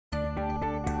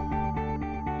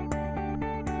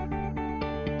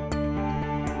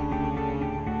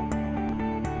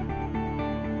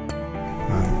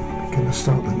to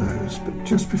start the nose, but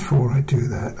just before I do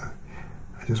that,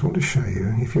 I just want to show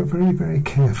you, if you're very, very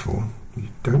careful, you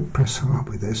don't press hard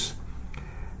with this,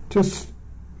 just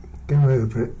go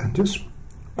over it and just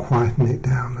quieten it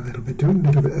down a little bit. Do it a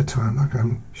little bit at a time, like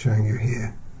I'm showing you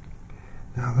here.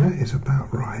 Now that is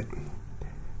about right.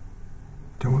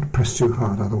 Don't want to press too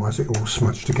hard, otherwise it all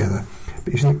smudge together.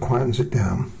 But you see, it quietens it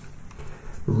down.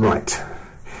 Right.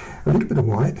 A little bit of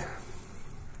white.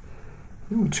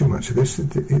 Not too much of this.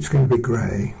 It's going to be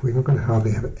grey. We're not going to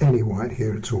hardly have any white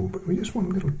here at all, but we just want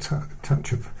a little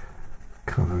touch of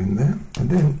colour in there. And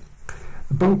then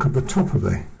the bulk of the top of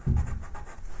the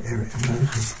area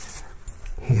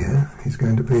here is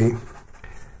going to be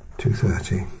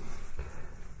 230.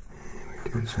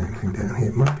 We do the same thing down here.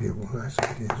 It might be a nice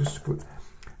idea just to put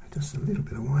just a little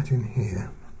bit of white in here.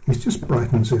 It just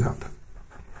brightens it up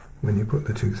when you put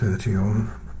the 230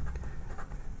 on.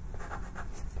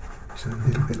 It's a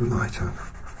little bit lighter.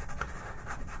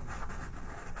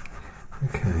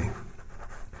 Okay.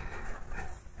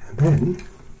 And then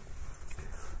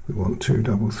we want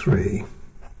 233.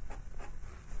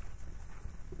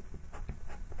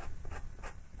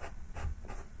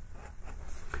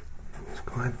 It's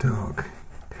quite dark.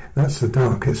 That's the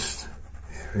darkest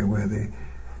area where the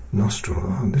nostril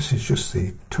are. And this is just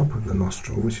the top of the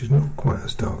nostril, which is not quite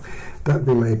as dark. That'll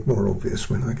be made more obvious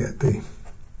when I get the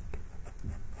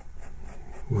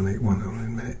 181 on in a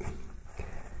minute.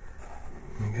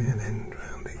 Okay, and then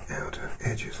around the outer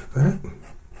edges of that.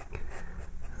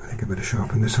 I think I better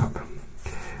sharpen this up.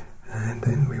 And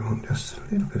then we want just a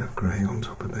little bit of grey on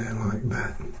top of there, like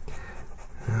that.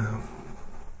 Now,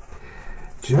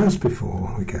 just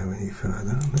before we go any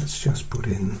further, let's just put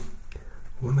in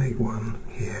 181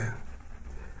 here.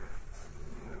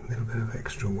 A little bit of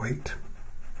extra weight.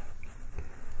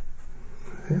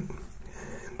 And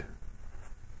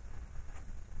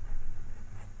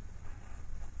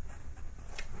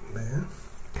there.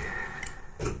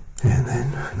 And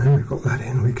then, now we've got that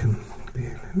in, we can be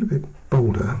a little bit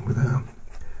bolder with our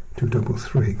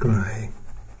 233 grey.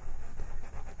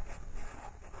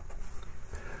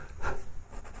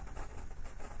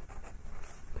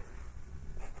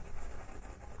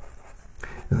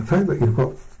 And the fact that you've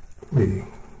got the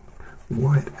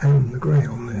white and the grey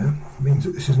on there means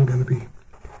that this isn't going to be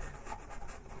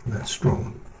that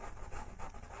strong.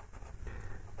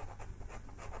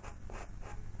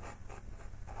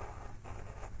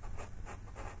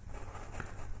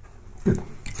 Good.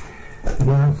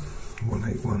 Now,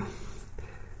 181.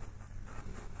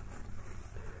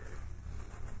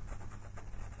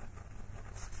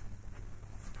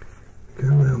 Go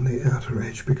around the outer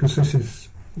edge, because this is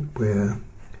where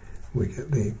we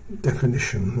get the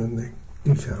definition and the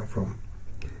detail from.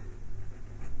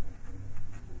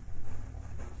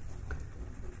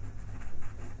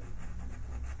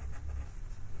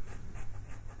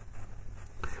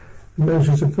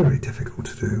 Noses are very difficult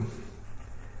to do.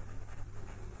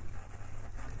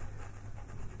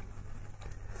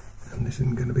 And this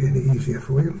isn't going to be any easier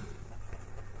for you.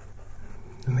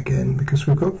 And again, because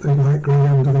we've got the light grey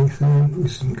underneath there,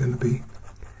 this isn't going to be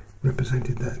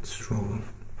represented that strong.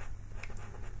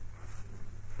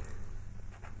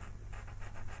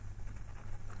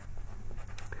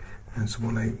 That's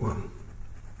 181.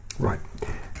 Right,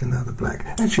 and now the black.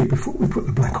 Actually, before we put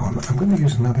the black on, I'm going to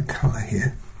use another colour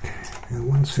here.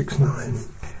 169.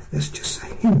 There's just a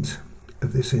hint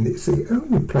of this in it. It's the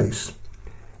only place.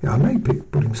 I may be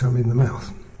putting some in the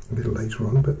mouth a little later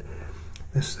on, but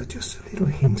there's just a little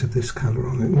hint of this colour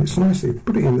on it. And it's nice to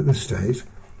put it in at this stage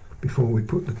before we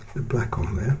put the black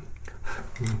on there.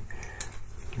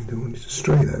 You don't want it to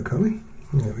stray though, Colin.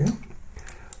 There we go.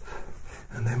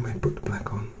 And then we put the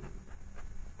black on.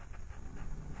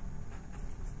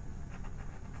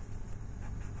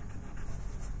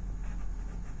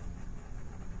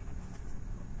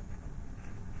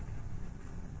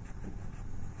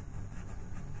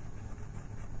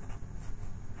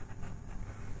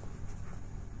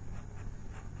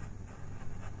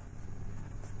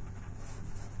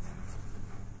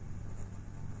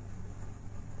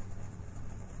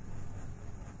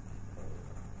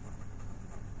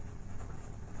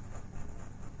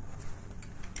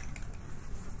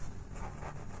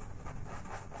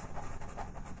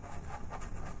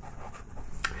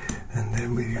 And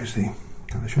then we use the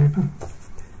colour shaper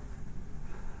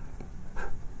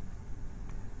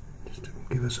just to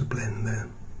give us a blend there.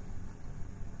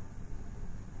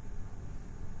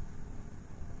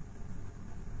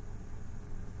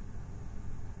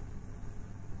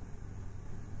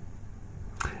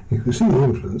 You can see the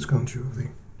influence, can't you, of the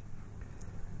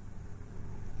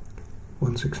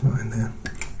 169 there.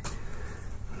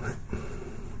 Right.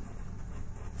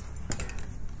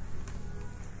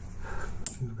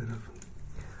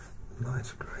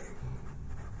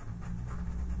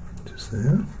 Just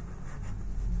there.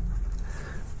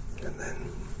 And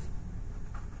then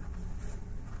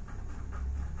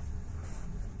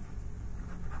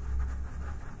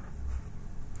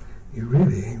you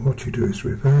really, what you do is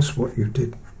reverse what you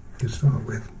did to start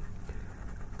with.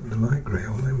 Put the light grey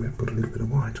on, then we'll put a little bit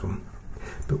of white on.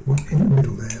 But in the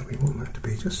middle there, we want that to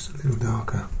be just a little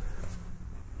darker.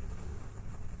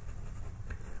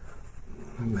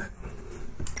 Like that.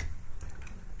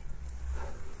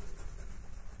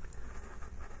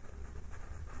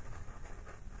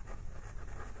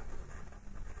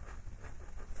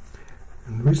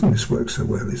 And the reason this works so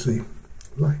well is the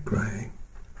light grey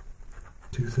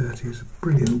 230 is a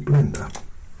brilliant blender,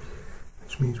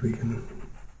 which means we can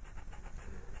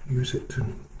use it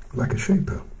like a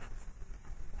shaper.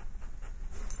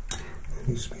 It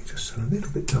needs to be just a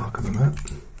little bit darker than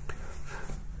that.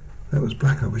 That was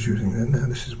black I was using then, now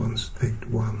this is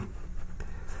 181.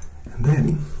 And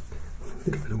then a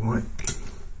little bit of white.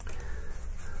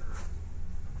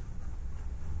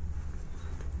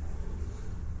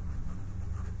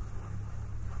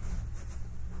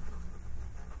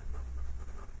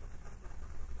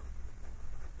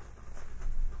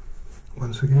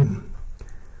 Once again,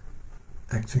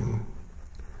 acting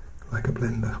like a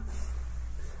blender.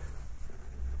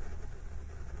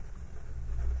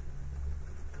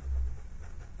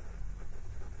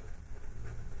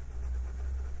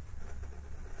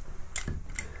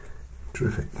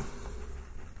 Terrific.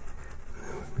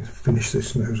 Let me finish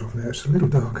this nose off now. It's a little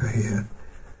darker here.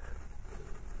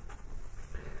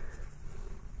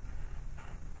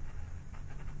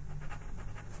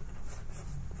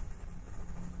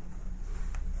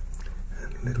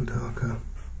 And a little darker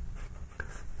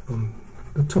on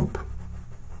the top.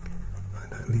 Like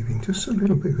that, leaving just a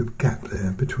little bit of gap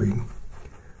there between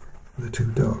the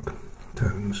two dark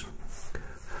tones.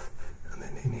 And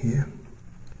then in here,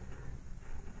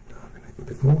 a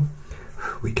bit more.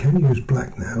 We can use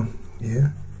black now, yeah,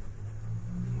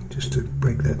 just to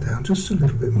break that down just a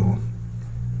little bit more,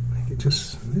 make it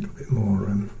just a little bit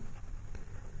more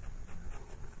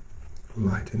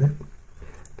light in it.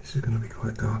 This is going to be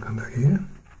quite dark under here.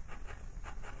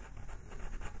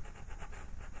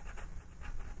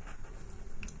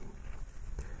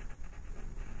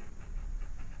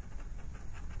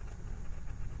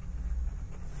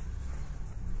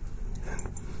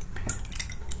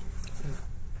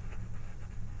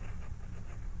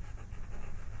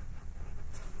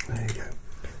 There you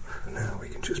go. Now we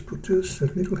can just put just a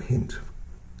little hint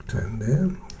tone there,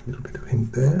 a little bit of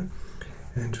hint there,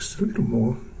 and just a little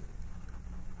more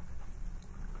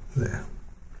there.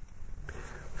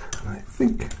 And I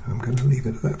think I'm going to leave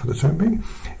it at that for the time being.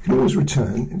 You can always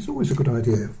return. It's always a good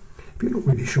idea. If you're not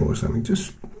really sure of something,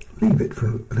 just leave it for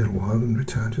a little while and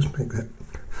return. Just make that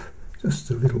just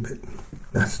a little bit.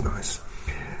 That's nice.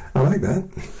 I like that.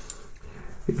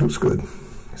 It looks good.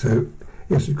 So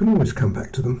yes, you can always come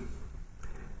back to them.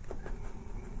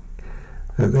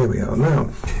 So there we are. Now,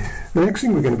 the next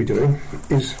thing we're going to be doing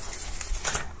is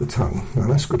the tongue. Now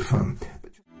that's good fun.